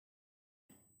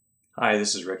Hi,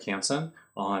 this is Rick Hanson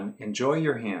on Enjoy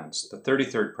Your Hands, the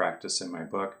 33rd practice in my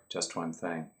book, Just One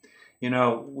Thing. You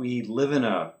know, we live in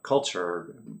a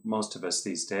culture, most of us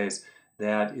these days,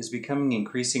 that is becoming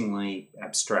increasingly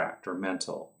abstract or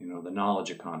mental, the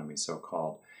knowledge economy, so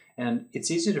called. And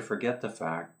it's easy to forget the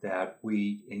fact that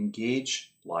we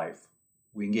engage life,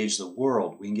 we engage the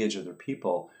world, we engage other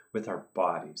people with our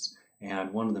bodies.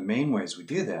 And one of the main ways we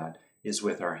do that is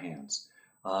with our hands.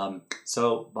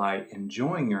 So by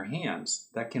enjoying your hands,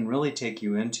 that can really take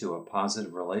you into a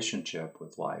positive relationship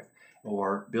with life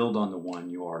or build on the one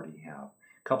you already have.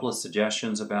 A couple of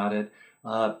suggestions about it.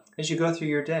 As you go through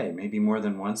your day, maybe more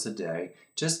than once a day,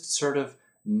 just sort of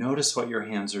notice what your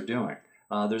hands are doing.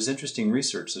 There's interesting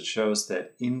research that shows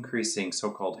that increasing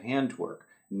so-called handwork,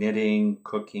 knitting,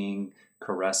 cooking,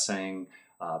 caressing,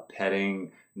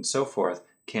 petting, and so forth,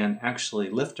 can actually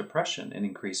lift depression and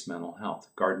increase mental health.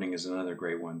 Gardening is another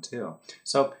great one too.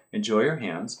 So enjoy your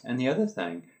hands. And the other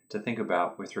thing to think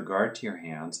about with regard to your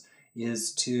hands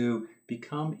is to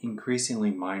become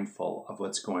increasingly mindful of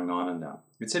what's going on in them.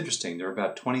 It's interesting, there are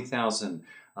about 20,000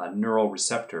 neural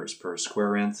receptors per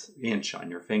square inch on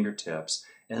your fingertips,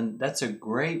 and that's a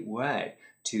great way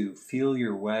to feel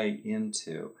your way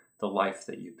into the life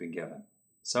that you've been given.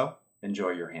 So enjoy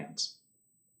your hands.